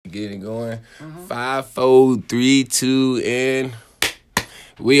Get it going. 5, 4, 3, 2, and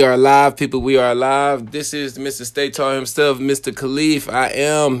we are live, people. We are live. This is Mr. Stay Tall himself, Mr. Khalif. I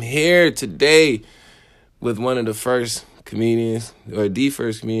am here today with one of the first comedians, or the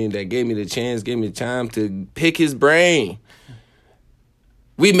first comedian that gave me the chance, gave me the time to pick his brain.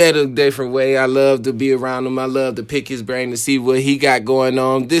 We met a different way. I love to be around him. I love to pick his brain to see what he got going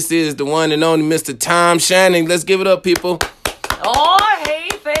on. This is the one and only Mr. Tom Shannon. Let's give it up, people. Oh, hey,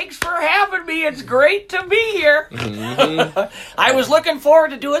 thanks for having me. It's great to be here. I was looking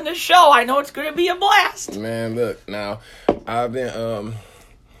forward to doing this show. I know it's going to be a blast. Man, look, now, I've been,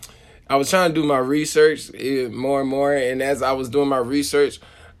 I was trying to do my research more and more, and as I was doing my research,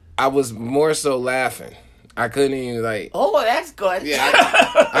 I was more so laughing. I couldn't even, like... Oh, that's good. Yeah,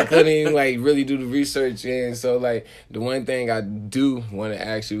 I couldn't even, like, really do the research. And so, like, the one thing I do want to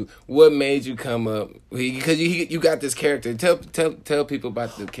ask you, what made you come up? Because you got this character. Tell people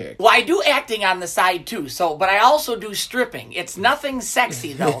about the character. Well, I do acting on the side, too, but I also do stripping. It's nothing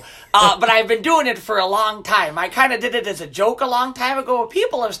sexy, though. But I've been doing it for a long time. I kind of did it as a joke a long time ago.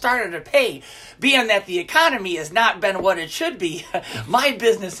 People have started to pay, being that the economy has not been what it should be. My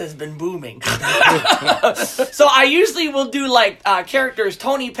business has been booming. So I usually will do, like, characters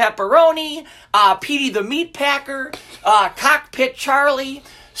Tony Pepperoni, Petey the Meat Packer, Cockpit Charlie,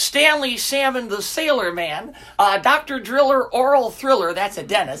 Stanley Salmon the Sailor Man, Dr. Driller Oral Thriller, that's a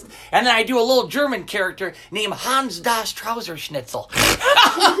dentist, and then I do a little German character named Hans Das Trouser Schnitzel.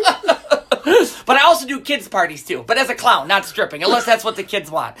 But I also do kids' parties, too, but as a clown, not stripping, unless that's what the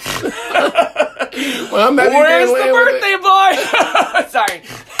kids want. Well, I'm happy Where's the birthday boy? Sorry.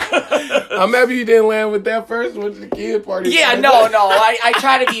 I'm happy you didn't land with that first one, the kid party. Yeah, no. I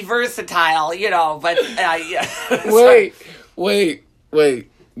try to be versatile, but... yeah. Wait.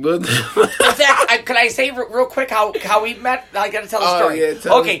 Could I say real quick how we met? I got to tell the story. Yeah,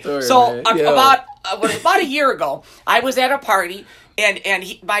 tell the story, so man. about a year ago, I was at a party. And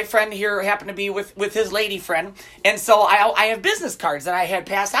my friend here happened to be with his lady friend. And so I have business cards that I had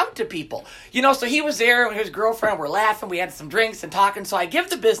passed out to people. So he was there and his girlfriend were laughing. We had some drinks and talking. So I give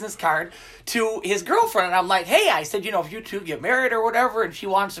the business card to his girlfriend. And I'm like, hey, I said, if you two get married or whatever and she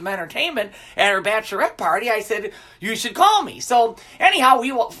wants some entertainment at her bachelorette party, I said, you should call me. So anyhow,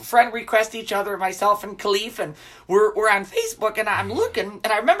 we friend request each other, myself and Khalif. And we're on Facebook and I'm looking.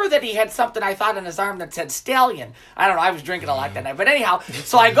 And I remember that he had something I thought on his arm that said stallion. I don't know. I was drinking a lot that night. But anyhow,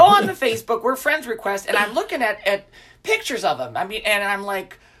 so I go on the Facebook, we're friends request, and I'm looking at pictures of him. And I'm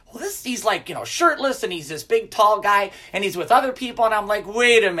like, well, he's like, shirtless, and he's this big, tall guy, and he's with other people, and I'm like,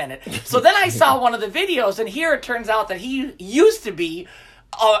 wait a minute. So then I saw one of the videos, and here it turns out that he used to be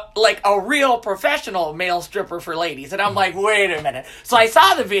like a real professional male stripper for ladies. And I'm like, wait a minute. So I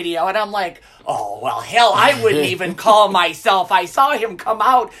saw the video and I'm like, oh, well, hell, I wouldn't even call myself. I saw him come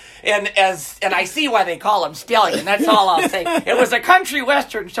out and I see why they call him Stallion. That's all I'll say. It was a country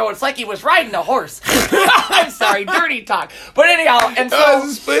western show. It's like he was riding a horse. I'm sorry, dirty talk. But anyhow, and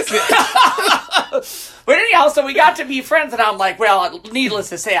so... But anyhow, so we got to be friends, and I'm like, well, needless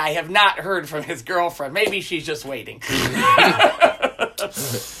to say, I have not heard from his girlfriend. Maybe she's just waiting.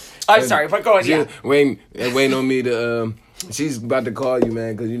 I'm sorry, but go ahead. Waiting on me to. She's about to call you,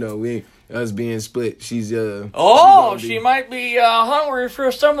 man, because we us being split. She's she might be hungry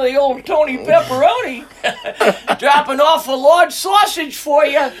for some of the old Tony Pepperoni. Dropping off a large sausage for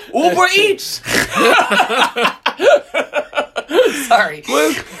you. Uber Eats. Sorry.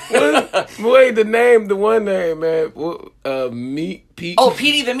 Wait, the one name, man. Pete. Oh,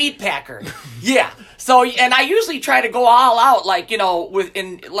 Petey the Meat Packer. Yeah. So, and I usually try to go all out, like,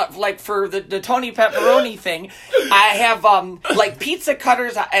 for the Tony Pepperoni thing. I have, like, pizza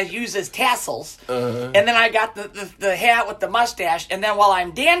cutters I use as tassels. And then I got the hat with the mustache. And then while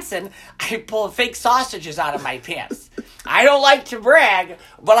I'm dancing, I pull fake sausages out of my pants. I don't like to brag,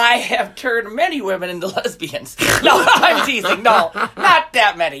 but I have turned many women into lesbians. No, I'm teasing. No, not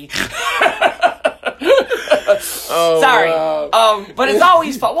that many. Sorry. Wow. But it's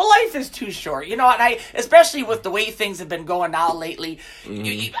always fun. Well, life is too short, and especially with the way things have been going now lately,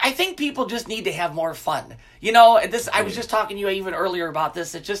 I think people just need to have more fun. I was just talking to you even earlier about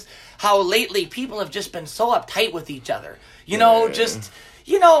this. It's just how lately people have just been so uptight with each other. I look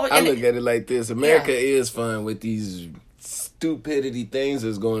at it like this. America is fun with these stupidity things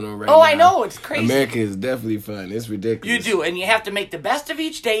that's going on right now. Oh, I know. It's crazy. America is definitely fun. It's ridiculous. You do. And you have to make the best of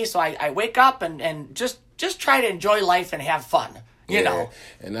each day. So I wake up and just try to enjoy life and have fun. You know.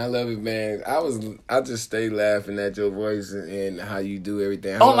 And I love it, man. I just stay laughing at your voice and how you do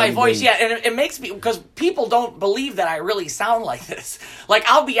everything. My voice, yeah. And it makes me, because people don't believe that I really sound like this. Like,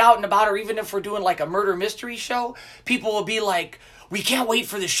 I'll be out and about, or even if we're doing like a murder mystery show, people will be like, we can't wait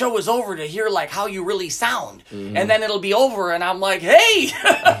for the show is over to hear like how you really sound. And then it'll be over and I'm like, hey,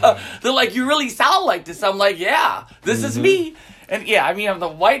 they're like, you really sound like this. I'm like, yeah, this is me. And yeah, I mean, I'm the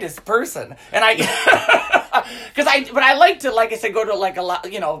whitest person. And but I like to, like I said, go to like a lot,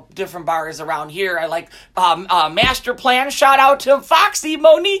 different bars around here. I like Master Plan. Shout out to Foxy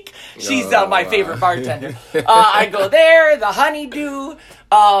Monique. She's my favorite bartender. I go there, the Honeydew,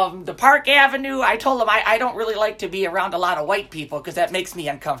 the Park Avenue. I told them I don't really like to be around a lot of white people because that makes me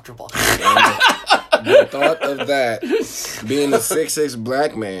uncomfortable. The thought of that, being a 6'6"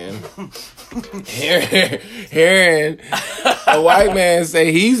 black man, hearing a white man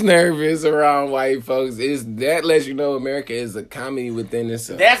say he's nervous around white folks, that lets you know America is a comedy within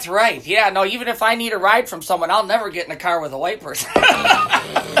itself. That's right. Yeah, no, even if I need a ride from someone, I'll never get in a car with a white person.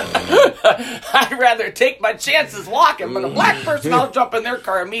 I'd rather take my chances walking, but a black person, I'll jump in their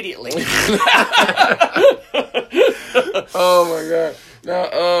car immediately. Oh, my God.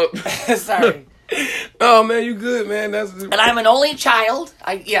 No, Sorry. Oh man, you good, man. And I'm an only child.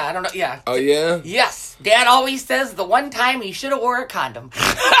 I don't know. Yeah. Oh yeah. Yes. Dad always says the one time he should have wore a condom.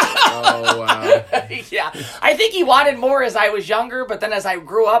 Oh wow. Yeah. I think he wanted more as I was younger, but then as I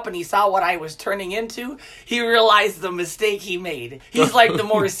grew up and he saw what I was turning into, he realized the mistake he made. He's like the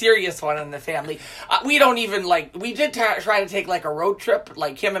more serious one in the family. We don't even we did try to take like a road trip,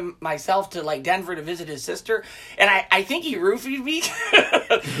 like him and myself to like Denver to visit his sister, and I think he roofied me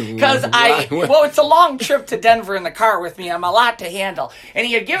because it's a long trip to Denver in the car with me. I'm a lot to handle. And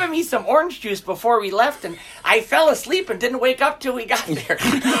he had given me some orange juice before we left, and I fell asleep and didn't wake up till we got there.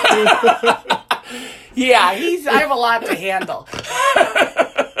 Yeah, I have a lot to handle.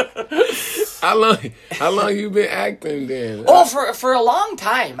 How long you been acting then? Oh, for a long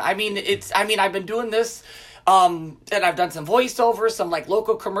time. I've been doing this. And I've done some voiceovers, some like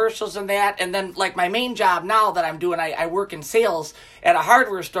local commercials and that. And then like my main job now that I'm doing, I work in sales at a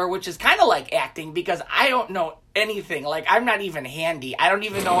hardware store, which is kind of like acting because I don't know anything. Like I'm not even handy. I don't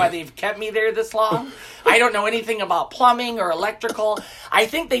even know why they've kept me there this long. I don't know anything about plumbing or electrical. I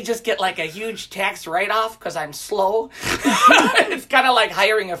think they just get like a huge tax write-off because I'm slow. It's kind of like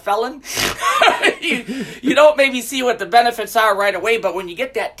hiring a felon. You don't maybe see what the benefits are right away, but when you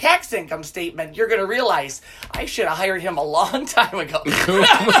get that tax income statement, you're going to realize I should have hired him a long time ago.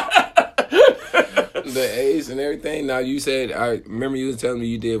 The A's and everything. Now you said, I remember you was telling me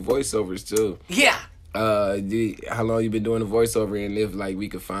you did voiceovers too. Yeah. How long you been doing the voiceover, and if like we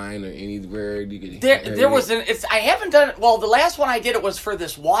could find or anywhere you could there was I haven't done it. Well, the last one I did it was for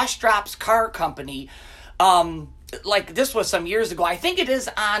this Wash Drops car company. Like this was some years ago. I think it is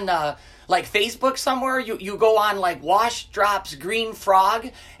on like Facebook somewhere. You go on like Wash Drops Green Frog,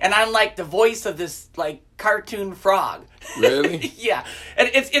 and I'm like the voice of this like cartoon frog. Really? Yeah.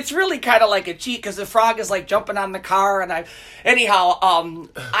 And it's really kind of like a cheat because the frog is like jumping on the car, and I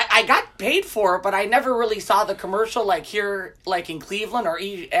got paid for it, but I never really saw the commercial like here, like in Cleveland or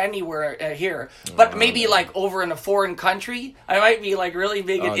anywhere here. But maybe like over in a foreign country, I might be like really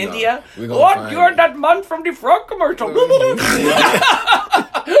big in India. What? You're that man from the frog commercial. See,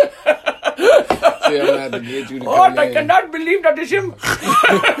 I'm gonna have to get you to come I cannot believe that is him.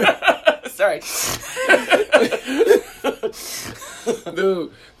 Sorry.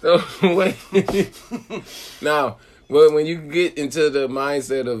 Dude, so now, when you get into the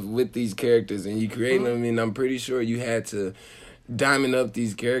mindset of with these characters and you create them, and I'm pretty sure you had to diamond up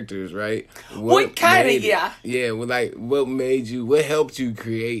these characters, right? What kind of, yeah. Yeah, well, like, what helped you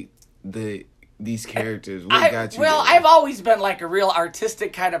create these characters? What got you there? I've always been like a real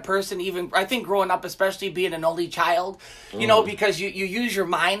artistic kind of person, even I think growing up, especially being an only child, you know, because you use your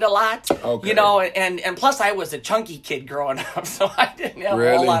mind a lot, you know, and plus I was a chunky kid growing up, so I didn't have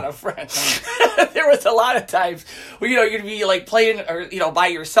a whole lot of friends. There was a lot of times where, you know, you'd be like playing or, you know, by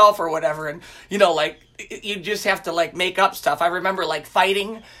yourself or whatever, and, you know, like you just have to like make up stuff. I remember like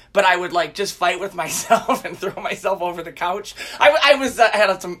fighting, but I would like just fight with myself and throw myself over the couch. I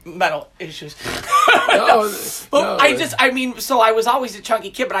had some mental issues. So I was always a chunky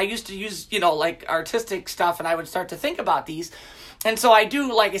kid, but I used to use, you know, like artistic stuff, and I would start to think about these. And so I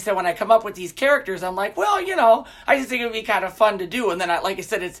do, like I said, when I come up with these characters, I'm like, well, you know, I just think it would be kind of fun to do. And then, like I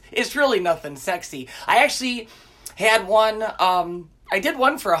said, it's really nothing sexy. I actually had one, I did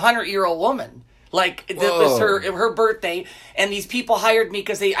one for a 100-year-old woman. Like, it was her birthday, and these people hired me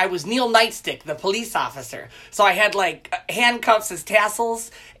because I was Neil Nightstick, the police officer. So I had, like, handcuffs as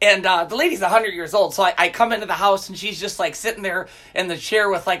tassels, and the lady's 100 years old. So I come into the house, and she's just, like, sitting there in the chair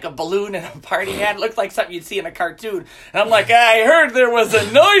with, like, a balloon and a party hat. It looked like something you'd see in a cartoon. And I'm like, I heard there was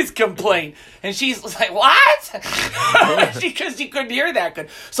a noise complaint. And she's like, what? Because she couldn't hear that good.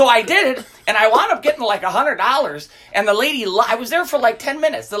 So I did it, and I wound up getting, like, $100. And the lady, I was there for, like, 10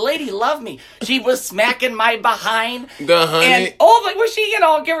 minutes. The lady loved me. She was smacking my behind. The honey. And, was she,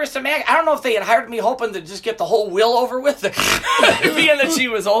 give her some I don't know if they had hired me hoping to just get the whole will over with, being that she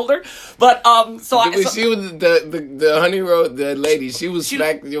was older. But, she was the honey road, the lady, she was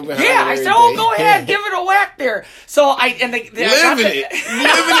smacking you behind. Yeah, I said, go ahead, give it a whack there. So living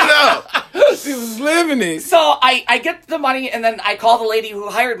it up. She was living it. So I get the money, and then I call the lady who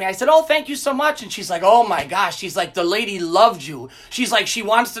hired me. I said, thank you so much. And she's like, oh my gosh. She's like, the lady loved you. She's like, she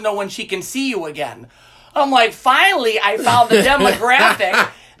wants to know when she can see you again. I'm like, finally, I found the demographic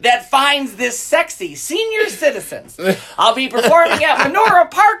that finds this sexy. Senior citizens. I'll be performing at Menorah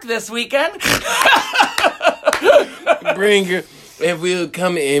Park this weekend. Bring her. And we'll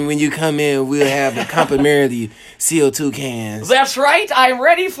come in. When you come in, we'll have a complimentary CO2 cans. That's right. I'm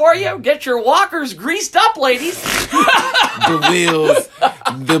ready for you. Get your walkers greased up, ladies. The wheels,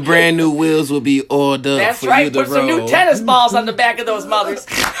 the brand new wheels will be oiled up. That's for right. You to Put some roll. new tennis balls on the back of those mothers.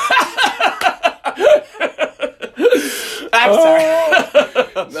 I'm sorry.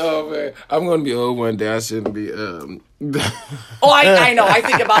 No, man. I'm going to be old one day. I shouldn't be. I know. I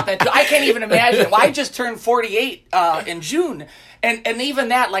think about that too. I can't even imagine. Well, I just turned 48 in June. And even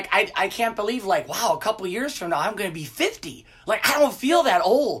that, like, I can't believe, like, wow, a couple years from now, I'm going to be 50. Like, I don't feel that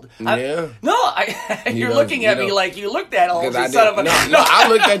old. Yeah. You're looking at me like you look that old. You son of a... No, I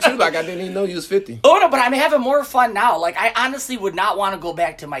looked at you like I didn't even know you was 50. Oh, no, but I'm having more fun now. Like, I honestly would not want to go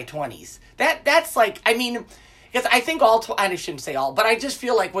back to my 20s. That's like, I mean... Because I think I shouldn't say all, but I just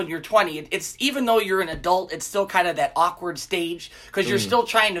feel like when you're 20, it's even though you're an adult, it's still kind of that awkward stage because you're still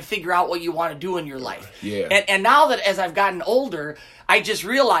trying to figure out what you want to do in your life. Yeah. And now that as I've gotten older, I just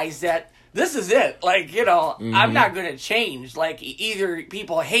realized that this is it. Like, I'm not going to change. Like, either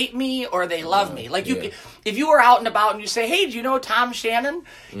people hate me or they love me. Like, if you were out and about and you say, hey, do you know Tom Shannon?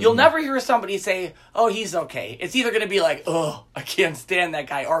 You'll never hear somebody say, oh, he's okay. It's either going to be like, oh, I can't stand that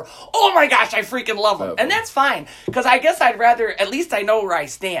guy. Or, oh my gosh, I freaking love him. And that's fine. Because I guess I'd rather, at least I know where I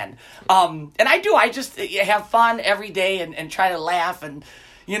stand. And I do. I just have fun every day and try to laugh and...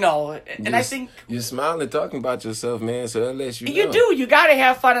 I think... You're smiling talking about yourself, man, so that lets you know. You do. You got to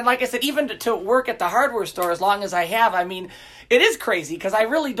have fun. And like I said, even to work at the hardware store as long as I have, I mean, it is crazy because I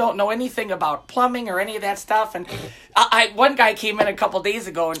really don't know anything about plumbing or any of that stuff. And one guy came in a couple days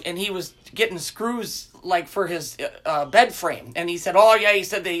ago and he was getting screws like for his bed frame. And he said, oh yeah, he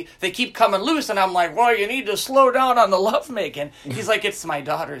said they keep coming loose. And I'm like, well, you need to slow down on the lovemaking. He's like, it's my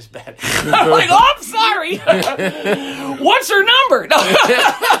daughter's bed. I'm like, oh, I'm sorry. What's her number? No.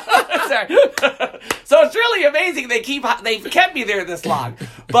 Sorry. So it's really amazing they've kept me there this long.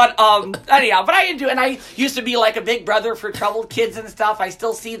 But anyhow, but I enjoy, and I used to be like a big brother for troubled kids and stuff. I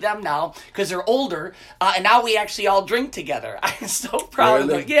still see them now because they're older, and now we actually all drink together. I'm so proud of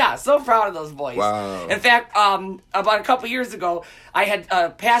them. Yeah, so proud of those boys. Wow. In fact, about a couple years ago, I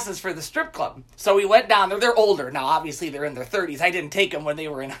had passes for the strip club. So we went down there. They're older now. Obviously, they're in their 30s. I didn't take them when they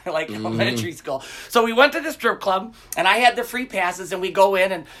were in elementary school. So we went to the strip club, and I had the free passes, and we go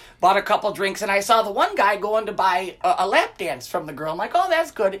in and bought a couple drinks, and I saw the one guy going to buy a lap dance from the girl. I'm like, oh,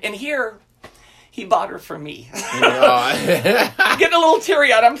 that's good. And here, he bought her for me. I'm getting a little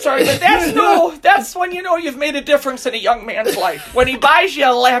teary-eyed. I'm sorry, but that's when you know you've made a difference in a young man's life. When he buys you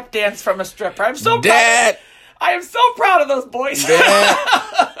a lap dance from a stripper. I'm so proud. I am so proud of those boys.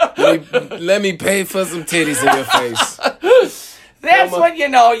 Dad, let me pay for some titties in your face. That's when you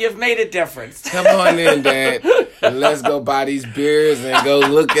know you've made a difference. Come on in, Dad. And let's go buy these beers and go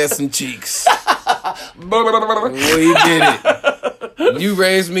look at some cheeks. We did it. You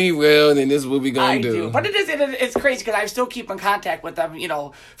raised me well, then this is what we gonna do. But it's crazy because I still keep in contact with them,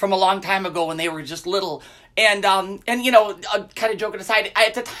 from a long time ago when they were just little. And kind of joking aside,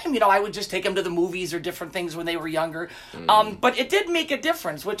 at the time, I would just take them to the movies or different things when they were younger. But it did make a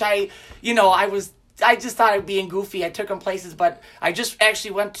difference, which I just thought of being goofy. I took him places, but I just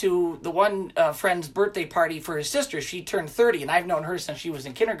actually went to the one friend's birthday party for his sister. She turned 30, and I've known her since she was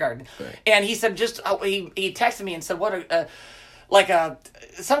in kindergarten. Right. And he said, he texted me and said,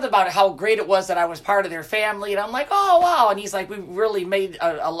 something about how great it was that I was part of their family. And I'm like, oh, wow. And he's like, we really made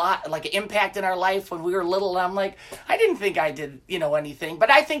a lot, like an impact in our life when we were little. And I'm like, I didn't think I did, anything.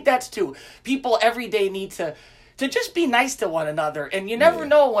 But I think that's too. People every day need to to just be nice to one another. And you never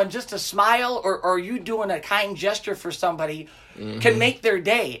know when just a smile or you doing a kind gesture for somebody can make their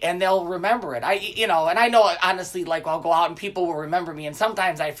day, and they'll remember it. And I know, honestly, like, I'll go out and people will remember me, and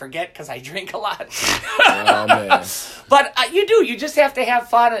sometimes I forget because I drink a lot. Oh, man. But you just have to have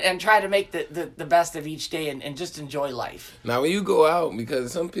fun and try to make the best of each day and just enjoy life. Now, when you go out,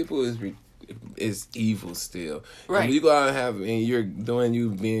 because some people is evil still. Right. And when you go out and you're doing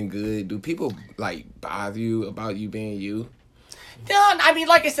you being good, do people like bother you about you being you? No, I mean,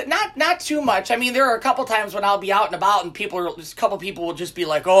 like I said, not too much. I mean, there are a couple times when I'll be out and about and a couple people will just be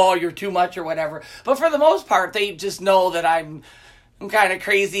like, "Oh, you're too much" or whatever. But for the most part, they just know that I'm kind of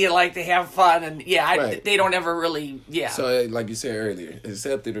crazy and like to have fun, and they don't ever really, So, like you said earlier,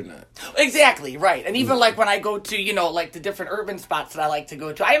 accept it or not. Exactly, right. And even like when I go to, like the different urban spots that I like to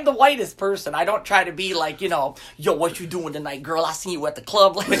go to, I am the whitest person. I don't try to be like, yo, what you doing tonight, girl? I seen you at the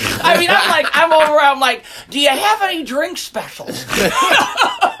club. I mean, I'm like, do you have any drink specials?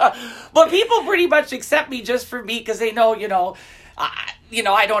 But people pretty much accept me just for me because they know,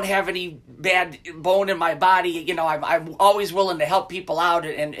 I don't have any bad bone in my body. I'm always willing to help people out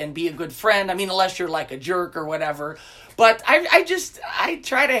and be a good friend. I mean, unless you're like a jerk or whatever. But I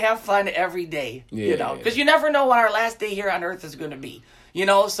try to have fun every day, because you never know when our last day here on earth is going to be.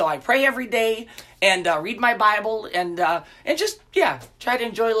 So I pray every day and read my Bible and just, try to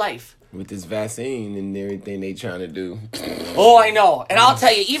enjoy life. With this vaccine and everything they trying to do. Oh, I know. And I'll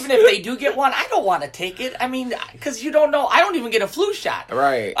tell you, even if they do get one, I don't want to take it. I mean, because you don't know. I don't even get a flu shot.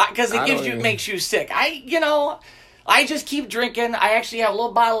 Right. Because it makes you sick. I just keep drinking. I actually have a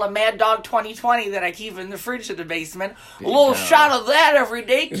little bottle of Mad Dog 2020 that I keep in the fridge in the basement. A little shot of that every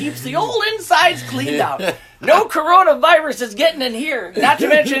day keeps the old insides cleaned out. No coronavirus is getting in here. Not to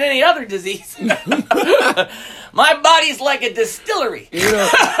mention any other disease. My body's like a distillery.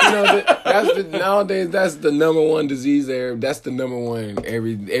 Nowadays that's the number one disease there. That's the number one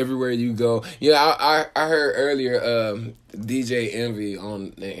everywhere you go. I heard earlier DJ Envy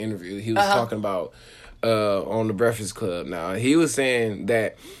on the interview. He was talking about on the Breakfast Club. Now he was saying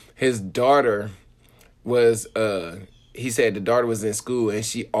that his daughter was he said the daughter was in school and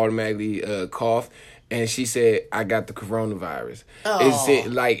she automatically coughed. And she said, "I got the coronavirus." Oh.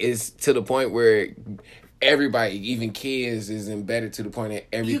 It's to the point where everybody, even kids, is embedded to the point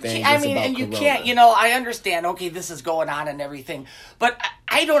that everything is about and you corona. can't, I understand, okay, this is going on and everything, but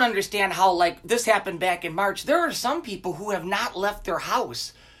I don't understand how, like, this happened back in March. There are some people who have not left their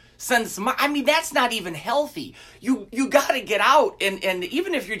house since March. I mean, that's not even healthy. You got to get out, and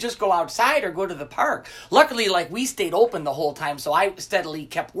even if you just go outside or go to the park. Luckily, like, we stayed open the whole time, so I steadily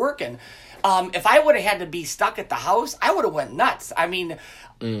kept working. If I would have had to be stuck at the house, I would have went nuts. I mean,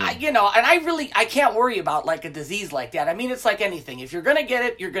 I can't worry about like a disease like that. I mean, it's like anything. If you're going to get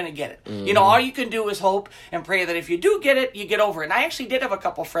it, you're going to get it. Mm-hmm. All you can do is hope and pray that if you do get it, you get over it. And I actually did have a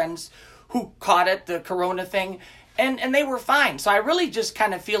couple friends who caught it, the corona thing, and they were fine. So I really just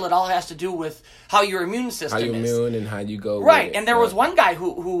kind of feel it all has to do with how your immune system is. How you're immune and how you go. Right. With it. And there was one guy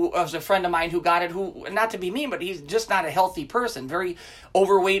who was a friend of mine who got it, who, not to be mean, but he's just not a healthy person. Very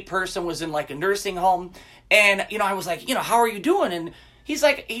overweight person, was in like a nursing home. And, I was like, how are you doing? And he's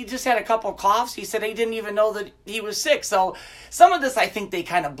like, he just had a couple coughs. He said he didn't even know that he was sick. So some of this, I think they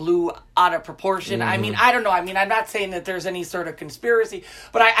kind of blew out of proportion. Mm-hmm. I mean, I don't know. I mean, I'm not saying that there's any sort of conspiracy,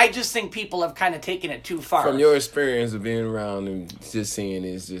 but I just think people have kind of taken it too far. From your experience of being around and just seeing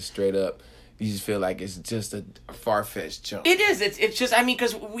it's just straight up, you just feel like it's just a far-fetched jump. It is. It's just, I mean,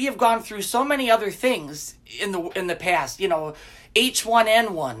 because we have gone through so many other things in the past,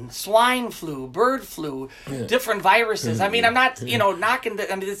 H1N1, swine flu, bird flu, different viruses. I mean, I'm not, knocking it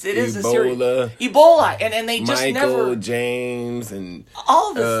is a serious Ebola, and they just Michael James and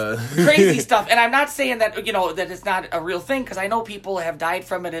all this crazy stuff. And I'm not saying that that it's not a real thing, because I know people have died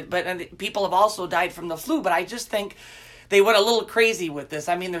from it, and people have also died from the flu. But I just think they went a little crazy with this.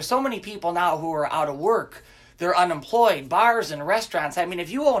 I mean, there's so many people now who are out of work. They're unemployed, bars and restaurants. I mean, if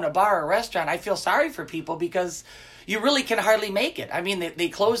you own a bar or restaurant, I feel sorry for people because you really can hardly make it. I mean, they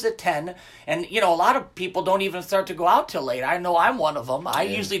close at 10, and, a lot of people don't even start to go out till late. I know I'm one of them. I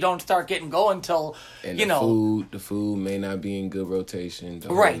usually don't start getting going till, the food may not be in good rotation.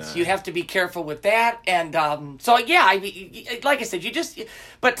 Right. You have to be careful with that. And like I said,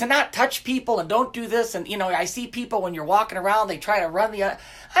 but to not touch people and don't do this. And, I see people when you're walking around, they try to run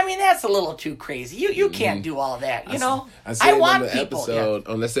I mean, that's a little too crazy. You can't do all that, I want people.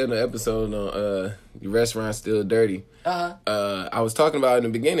 On the episode on the restaurant Still Dirty. I was talking about in the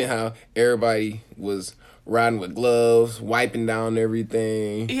beginning how everybody was riding with gloves, wiping down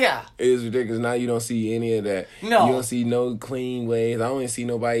everything. Yeah. It was ridiculous. Now you don't see any of that. No. You don't see no clean ways. I don't even see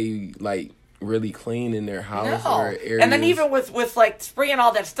nobody, like, really clean in their house No. or areas. And then even with like spraying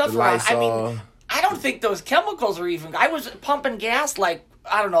all that stuff The around, I Lysol. mean, I don't think those chemicals are even. I was pumping gas like,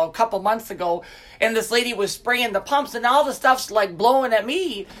 I don't know, a couple months ago, and this lady was spraying the pumps, and all the stuff's like blowing at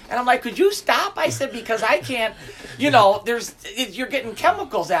me, and I'm like, could you stop? I said, because I can't, you're getting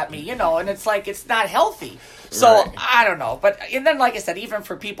chemicals at me, and it's like, it's not healthy. So, Right. I don't know. But, and then, like I said, even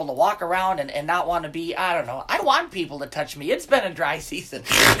for people to walk around and not want to be, I don't know. I want people to touch me. It's been a dry season.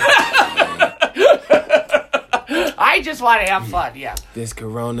 I just want to have fun, yeah. This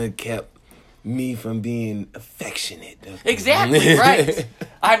corona kept me from being affectionate. Exactly, right.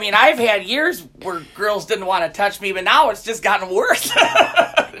 I mean, I've had years where girls didn't want to touch me, but now it's just gotten worse.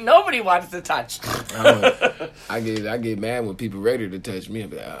 Nobody wants to touch. I get mad when people ready to touch me. I'm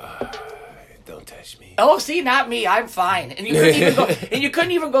like, don't touch me. Oh, see, not me. I'm fine. And you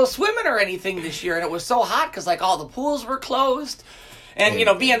couldn't even go swimming or anything this year, and it was so hot because like all the pools were closed. And,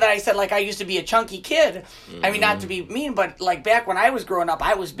 being that I said, like, I used to be a chunky kid, I mean, not to be mean, but, like, back when I was growing up,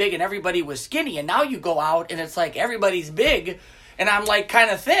 I was big and everybody was skinny. And now you go out and it's like everybody's big and I'm, like,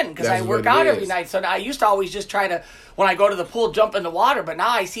 kind of thin because I work out every night. So now I used to always just try to, when I go to the pool, jump in the water. But now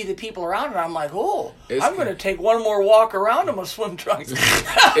I see the people around and I'm like, oh, I'm going to take one more walk around in my swim trunks.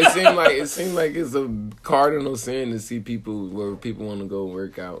 It seemed like it's a cardinal sin to see people where people want to go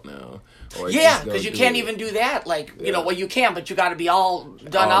work out now. Yeah, because you can't even do that. Like, well, you can, but you got to be all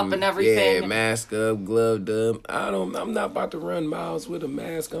done up and everything. Yeah, mask up, gloved up. I'm not about to run miles with a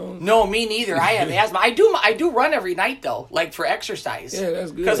mask on. No, me neither. I have asthma. I do run every night though, like for exercise. Yeah,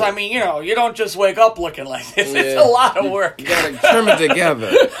 that's good. Because I mean, you don't just wake up looking like this. Yeah. It's a lot of work. You gotta trim it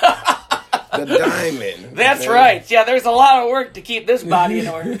together. The diamond. That's right. Yeah, there's a lot of work to keep this body in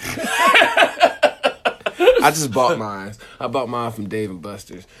order. I just bought mine. I bought mine from Dave &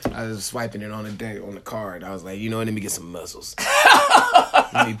 Buster's. I was swiping it on the card. I was like, let me get some muscles.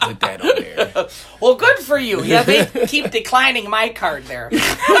 Let me put that on there. Well, good for you. Yeah, they keep declining my card there.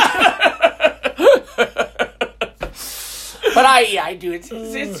 But I do.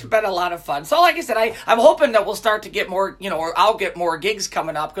 It's been a lot of fun. So like I said, I'm hoping that we'll start to get more, or I'll get more gigs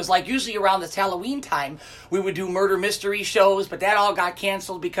coming up. Because like usually around this Halloween time, we would do murder mystery shows. But that all got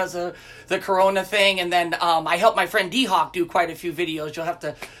canceled because of the corona thing. And then I helped my friend D-Hawk do quite a few videos. You'll have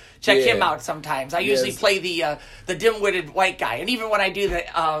to check him out sometimes. I usually play the dim-witted white guy. And even when I do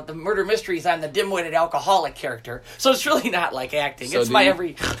the murder mysteries, I'm the dim-witted alcoholic character. So it's really not like acting. So it's my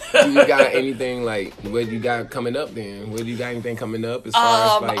every... Do you got anything like, what you got coming up then? What do you got anything coming up as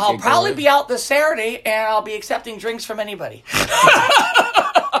far as like... I'll probably be out this Saturday and I'll be accepting drinks from anybody.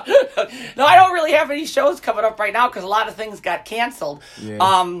 No, I don't really have any shows coming up right now because a lot of things got canceled. Yeah.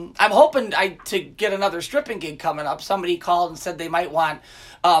 I'm hoping to get another stripping gig coming up. Somebody called and said they might want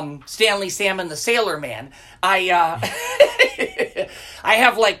Stanley Salmon the Sailor Man. I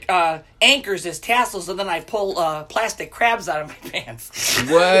have like anchors as tassels, and then I pull plastic crabs out of my pants.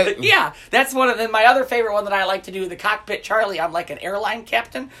 What? Yeah, that's one of them. My other favorite one that I like to do, the Cockpit Charlie. I'm like an airline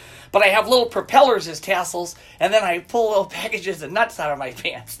captain, but I have little propellers as tassels, and then I pull little packages of nuts out of my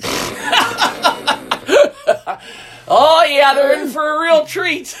pants. Oh yeah, they're in for a real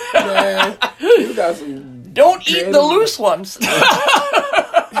treat. Man, you got some. Don't eat the loose ones.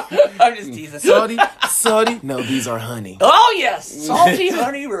 I'm just teasing. Salty? No, these are honey. Oh, yes. Salty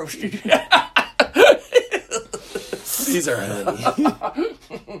honey roasted. These are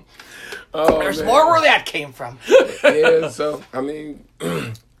honey. There's more where that came from. Yeah, so, I mean,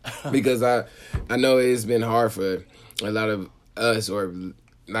 because I know it's been hard for a lot of us, or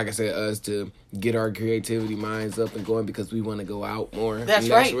like I said, us to get our creativity minds up and going because we want to go out more. That's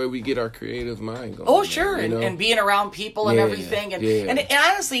right. That's where we get our creative mind going. Oh, sure. And being around people and everything. And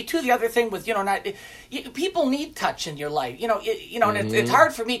honestly, too, the other thing with, people need touch in your life. And it's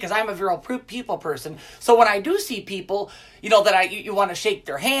hard for me because I'm a real people person. So when I do see people, that you want to shake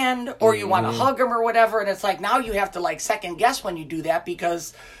their hand or you want to hug them or whatever. And it's like now you have to like second guess when you do that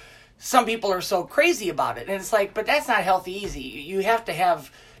because some people are so crazy about it. And it's like, but that's not healthy easy. You have to have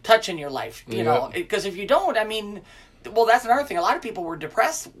touch in your life, because if you don't, I mean, well, that's another thing. A lot of people were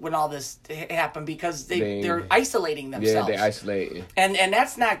depressed when all this happened because they're isolating themselves. Yeah, they isolate. And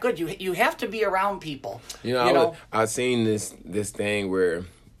that's not good. You have to be around people. I've seen this thing where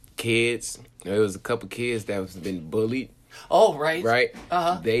kids, there was a couple kids that have been bullied. Oh, right. Right?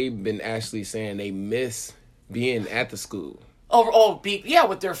 Uh-huh. They've been actually saying they miss being at the school.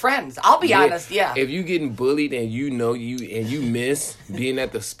 With their friends. I'll be honest, yeah. If you getting bullied and you miss being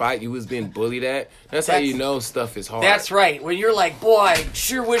at the spot you was being bullied at, that's how you know stuff is hard. That's right. When you're like, boy, I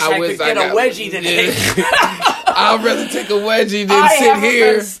sure wish I could get a wedgie today. I'd rather take a wedgie than sit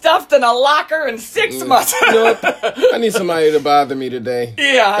here. Been stuffed in a locker in 6 months. You know what? I need somebody to bother me today.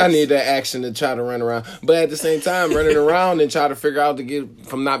 Yeah. I need that action to try to run around. But at the same time, running around and try to figure out to get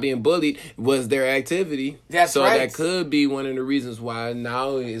from not being bullied was their activity. That's so right. That could be one of the reasons why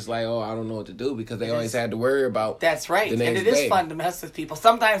now it's like, oh, I don't know what to do, because they always had to worry about. That's right. The next and it day. is fun to mess with people.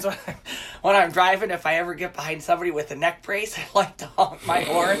 Sometimes when I'm driving, if I ever get behind somebody with a neck brace, I like to honk my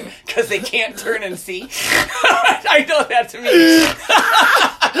horn because they can't turn and see. I know that to me.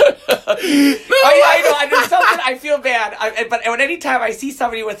 I know. There's something I feel bad. But anytime I see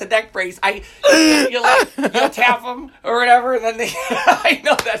somebody with a neck brace, you'll tap them or whatever, and then I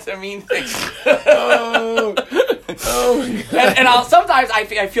know that's a mean thing. And sometimes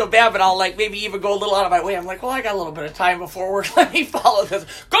I feel bad, but I'll like maybe even go a little out of my way. I'm like, well, I got a little bit of time before work. Let me follow this.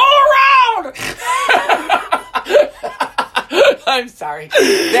 Go around. I'm sorry.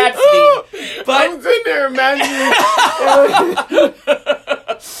 That's me. But I'm sitting there imagining.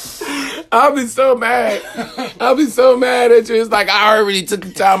 I'll be so mad. I'll be so mad at you. It's like I already took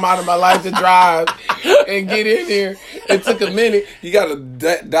the time out of my life to drive and get in here. It took a minute. You got to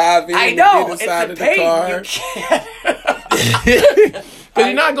dive in and get inside of the car. Because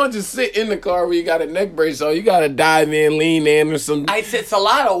you're not going to just sit in the car where you got a neck brace on. You got to dive in, lean in, or some. It's a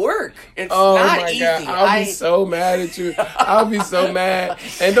lot of work. It's not easy. God. I'll be so mad at you. I'll be so mad.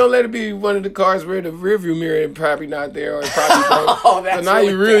 And don't let it be one of the cars where the rearview mirror is probably not there, or it probably don't. That's so now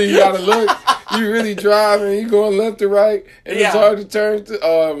you got to look. You really driving. You going left to right, and it's hard to turn to.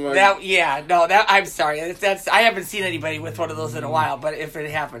 Oh my. I'm sorry. I haven't seen anybody with one of those in a while, but if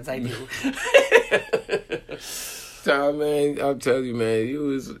it happens, I do. Tom, man, I'm telling you,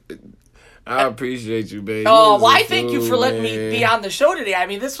 man, I appreciate you, baby. Oh, well, I thank you for letting me be on the show today. I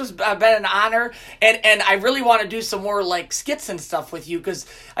mean, this was been an honor, and I really want to do some more like skits and stuff with you because,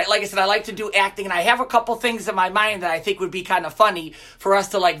 like I said, I like to do acting, and I have a couple things in my mind that I think would be kind of funny for us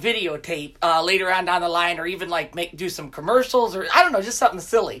to like videotape later on down the line, or even like do some commercials, or I don't know, just something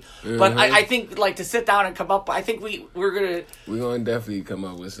silly. Mm-hmm. But I think like to sit down and come up. I think we're gonna definitely come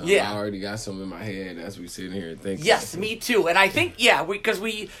up with something. Yeah. I already got some in my head as we sit here and think. Yes, me too. And I think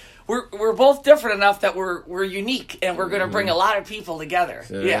we're both different enough that we're unique, and we're gonna bring a lot of people together.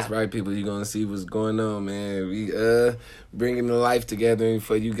 So that's right, people. You're gonna see what's going on, man. We bringing the life together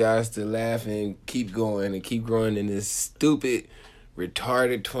for you guys to laugh and keep going and keep growing in this stupid,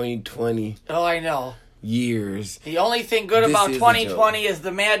 retarded 2020. Oh, I know. Years. The only thing good about 2020 is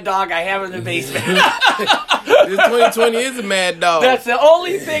the mad dog I have in the basement. This 2020 is a mad dog. That's the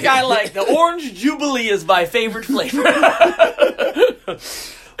only thing I like. The Orange Jubilee is my favorite flavor.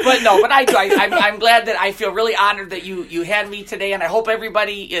 But I do. I'm glad that I feel really honored that you had me today, and I hope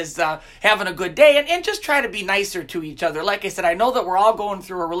everybody is having a good day, and just try to be nicer to each other. Like I said, I know that we're all going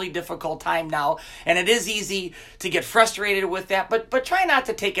through a really difficult time now, and it is easy to get frustrated with that, but try not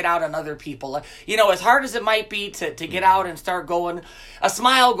to take it out on other people. You know, as hard as it might be to get out and start going, a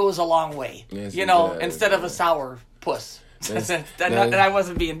smile goes a long way, yes, instead of a sour puss. And I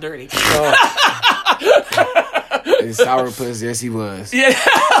wasn't being dirty. Sourpuss, yes he was. Yeah.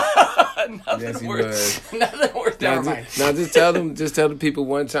 Nothing worse. Never mind. Now just tell the people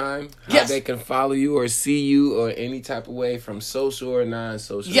one time how they can follow you or see you or any type of way from social or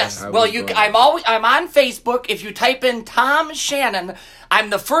non-social. Yes. Well, I'm on Facebook. If you type in Tom Shannon, I'm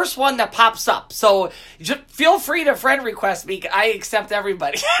the first one that pops up. So just feel free to friend request me. I accept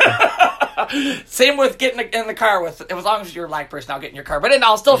everybody. Same with getting in the car with, as long as you're a black person, I'll get in your car. But then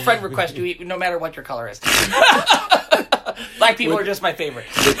I'll still friend request you no matter what your color is. Black people are just my favorite.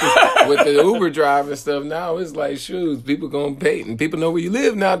 With the Uber drive and stuff now, it's like shoes. People gonna pay, and people know where you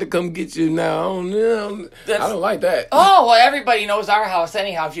live now to come get you now. I don't like that. Oh, well, everybody knows our house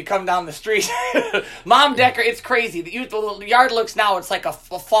anyhow. If you come down the street, Mom Decker, it's crazy. The yard looks now. It's like a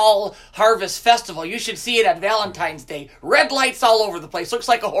fall harvest festival. You should see it at Valentine's Day. Red lights all over the place. Looks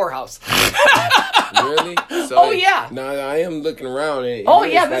like a whorehouse. Really? So, yeah. Now I am looking around. And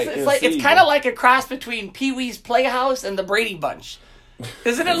it's kind of like a cross between Pee Wee's Playhouse and the Brady Bunch.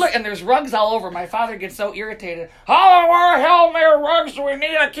 Isn't it? Look, and there's rugs all over. My father gets so irritated. Oh, where the hell many rugs do we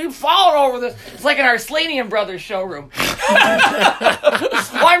need? I keep falling over this. It's like in our Slanian Brothers showroom.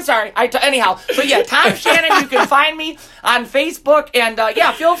 I'm sorry. Anyhow, so yeah, Tom Shannon. You can find me on Facebook, and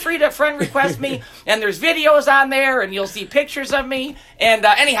feel free to friend request me. And there's videos on there, and you'll see pictures of me. And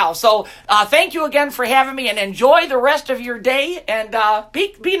anyhow, so thank you again for having me, and enjoy the rest of your day. And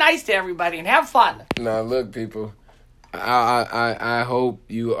be nice to everybody and have fun. Now look, people. I hope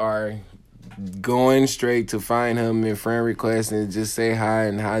you are going straight to find him in friend request and just say hi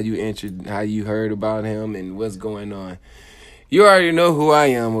and how you heard about him and what's going on. You already know who I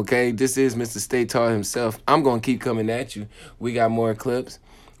am, okay? This is Mr. Stay Tall himself. I'm going to keep coming at you. We got more clips.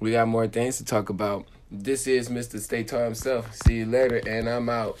 We got more things to talk about. This is Mr. Stay Tall himself. See you later, and I'm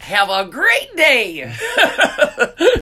out. Have a great day.